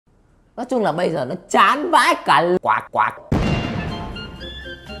Nói chung là bây giờ nó chán vãi cả quạt quạt.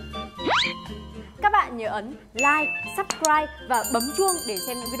 Các bạn nhớ ấn like, subscribe và bấm chuông để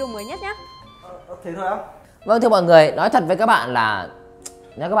xem những video mới nhất nhé. Thế thôi á? Vâng, thưa mọi người, nói thật với các bạn là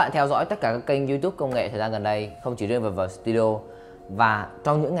nếu các bạn theo dõi tất cả các kênh YouTube công nghệ thời gian gần đây, không chỉ riêng về studio, và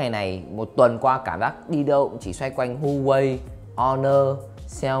trong những ngày này, một tuần qua cảm giác đi đâu cũng chỉ xoay quanh Huawei, Honor,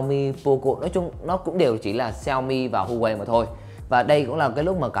 Xiaomi, Poco. Nói chung nó cũng đều chỉ là Xiaomi và Huawei mà thôi. Và đây cũng là cái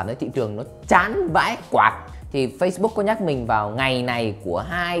lúc mà cảm thấy thị trường nó chán vãi quạt. Thì Facebook có nhắc mình vào ngày này của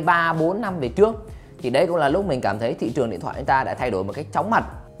 2, 3, 4 năm về trước. Thì đấy cũng là lúc mình cảm thấy thị trường điện thoại chúng ta đã thay đổi một cách chóng mặt.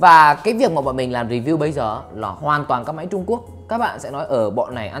 Và cái việc mà bọn mình làm review bây giờ là hoàn toàn các máy Trung Quốc. Các bạn sẽ nói ở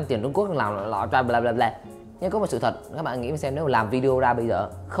bọn này ăn tiền Trung Quốc làm lọ ra bla bla bla. Nhưng có một sự thật, các bạn nghĩ xem nếu làm video ra bây giờ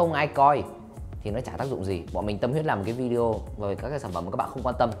không ai coi thì nó chả tác dụng gì. Bọn mình tâm huyết làm một cái video về các cái sản phẩm mà các bạn không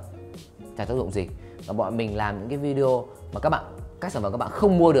quan tâm, chả tác dụng gì. Và bọn mình làm những cái video mà các sản phẩm các bạn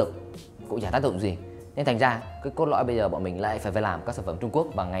không mua được cũng chả tác dụng gì. Nên thành ra cái cốt lõi bây giờ bọn mình lại phải làm các sản phẩm Trung Quốc,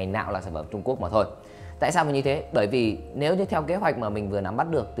 và ngày nào là sản phẩm Trung Quốc mà thôi. Tại sao mình như thế? Bởi vì nếu như theo kế hoạch mà mình vừa nắm bắt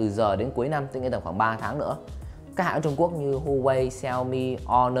được, từ giờ đến cuối năm, tức nghĩa tầm khoảng 3 tháng nữa, các hãng Trung Quốc như Huawei, Xiaomi,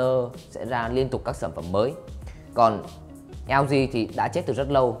 Honor sẽ ra liên tục các sản phẩm mới. Còn LG thì đã chết từ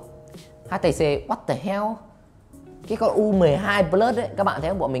rất lâu. HTC, what the hell? Cái con U12 Plus ấy, các bạn thấy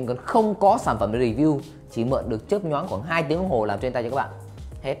không? Bọn mình còn không có sản phẩm để review, chỉ mượn được chớp nhoáng khoảng 2 tiếng đồng hồ làm trên tay cho các bạn.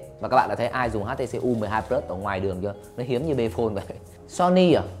 Hết. Và các bạn đã thấy ai dùng HTC U12 Plus ở ngoài đường chưa? Nó hiếm như B-Phone vậy.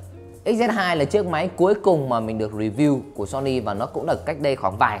 Sony à? XZ2 là chiếc máy cuối cùng mà mình được review của Sony, và nó cũng là cách đây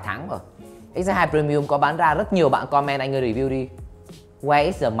khoảng vài tháng rồi. XZ2 Premium có bán ra, rất nhiều bạn comment anh ơi review đi. Where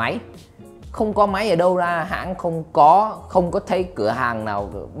is the máy? Không có máy ở đâu ra, hãng không có thấy cửa hàng nào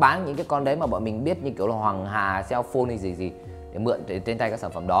bán những cái con đấy mà bọn mình biết, như kiểu là Hoàng Hà, Cellphone hay gì để mượn trên tay các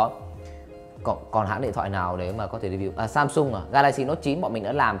sản phẩm đó. Còn hãng điện thoại nào đấy mà có thể review? Samsung Galaxy Note 9 bọn mình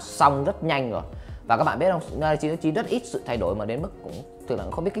đã làm xong rất nhanh rồi. Và các bạn biết không, Galaxy Note 9 rất ít sự thay đổi, mà đến mức cũng thực là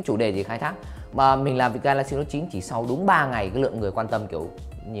không biết cái chủ đề gì khai thác. Mà mình làm việc Galaxy Note 9 chỉ sau đúng 3 ngày cái lượng người quan tâm kiểu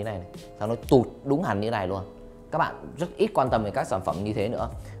như thế này, sao nó tụt đúng hẳn như thế này luôn. Các bạn rất ít quan tâm về các sản phẩm như thế nữa.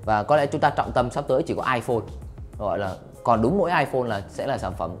 Và có lẽ chúng ta trọng tâm sắp tới chỉ có iPhone, gọi là còn đúng mỗi iPhone là sẽ là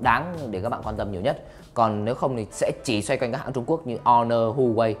sản phẩm đáng để các bạn quan tâm nhiều nhất. Còn nếu không thì sẽ chỉ xoay quanh các hãng Trung Quốc như Honor,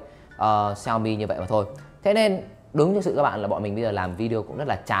 Huawei, Xiaomi như vậy mà thôi. Thế nên đúng như sự các bạn là bọn mình bây giờ làm video cũng rất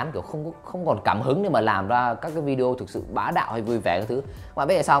là chán, kiểu không còn cảm hứng để mà làm ra các cái video thực sự bá đạo hay vui vẻ các thứ. Các bạn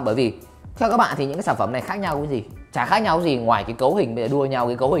biết tại sao? Bởi vì theo các bạn thì những cái sản phẩm này khác nhau cái gì? Chả khác nhau gì ngoài cái cấu hình, bây giờ đua nhau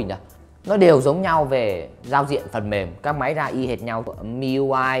cái cấu hình à. Nó đều giống nhau về giao diện phần mềm, các máy ra y hệt nhau,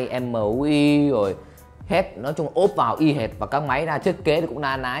 MIUI, MUI rồi hết, nói chung ốp vào y hệt, và các máy ra thiết kế thì cũng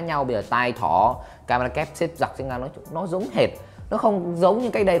na ná nhau. Bây giờ tai thỏ, camera kép xếp giặc trên ngang, nói chung nó giống hệt. Nó không giống như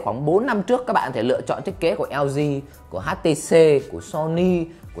cách đây khoảng 4 năm trước các bạn có thể lựa chọn thiết kế của LG, của HTC, của Sony,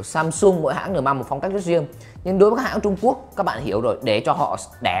 của Samsung, mỗi hãng đều mang một phong cách rất riêng. Nhưng đối với các hãng Trung Quốc, các bạn hiểu rồi, để cho họ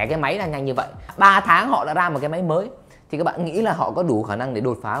đẻ cái máy ra nhanh như vậy, 3 tháng họ đã ra một cái máy mới, thì các bạn nghĩ là họ có đủ khả năng để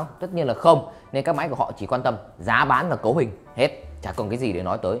đột phá không? Tất nhiên là không. Nên các máy của họ chỉ quan tâm giá bán và cấu hình, hết, chả còn cái gì để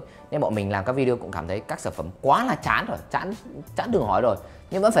nói tới. Nên bọn mình làm các video cũng cảm thấy các sản phẩm quá là chán rồi, chán đừng hỏi rồi,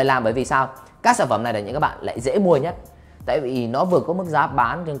 nhưng vẫn phải làm. Bởi vì sao? Các sản phẩm này là những các bạn lại dễ mua nhất. Tại vì nó vừa có mức giá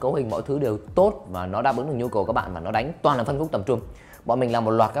bán, trên cấu hình mọi thứ đều tốt, và nó đáp ứng được nhu cầu các bạn, và nó đánh toàn là phân khúc tầm trung. Bọn mình làm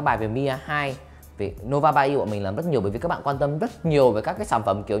một loạt các bài về Mia 2, về Nova 3i bọn mình làm rất nhiều, bởi vì các bạn quan tâm rất nhiều về các cái sản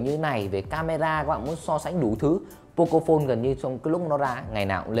phẩm kiểu như này, về camera, các bạn muốn so sánh đủ thứ. Pocophone gần như trong cái lúc nó ra ngày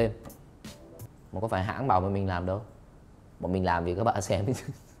nào cũng lên, mà có phải hãng bảo mình làm đâu, bọn mình làm vì các bạn xem.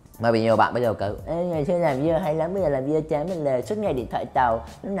 Mà vì nhiều bạn bây giờ cứ ngày xưa làm video hay lắm, bây giờ làm video chán, mình là suốt ngày điện thoại tàu,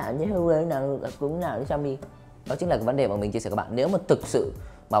 lúc nào như Huawei, lúc nào cũng nào như Xiaomi. Đó chính là cái vấn đề mà mình chia sẻ các bạn. Nếu mà thực sự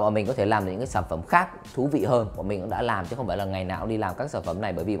mà bọn mình có thể làm được những cái sản phẩm khác thú vị hơn, bọn mình cũng đã làm, chứ không phải là ngày nào đi làm các sản phẩm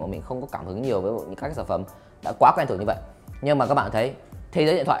này, bởi vì bọn mình không có cảm hứng nhiều với những các sản phẩm đã quá quen thuộc như vậy. Nhưng mà các bạn thấy thế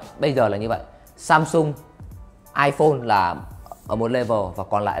giới điện thoại bây giờ là như vậy, Samsung, iPhone là ở một level, và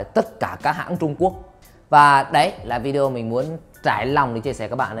còn lại tất cả các hãng Trung Quốc. Và đấy là video mình muốn trải lòng để chia sẻ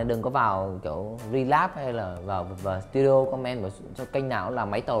các bạn, nên đừng có vào kiểu relap hay là vào studio comment vào cho kênh nào là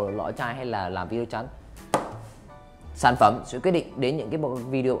máy tàu lọ chai hay là làm video chán. Sản phẩm sẽ quyết định đến những cái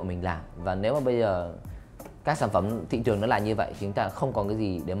video của mình làm. Và nếu mà bây giờ các sản phẩm thị trường nó là như vậy thì chúng ta không còn cái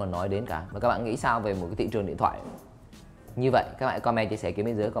gì để mà nói đến cả. Và các bạn nghĩ sao về một cái thị trường điện thoại như vậy? Các bạn comment chia sẻ phía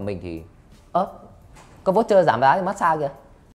bên dưới. Còn mình thì có voucher giảm giá thì massage kìa.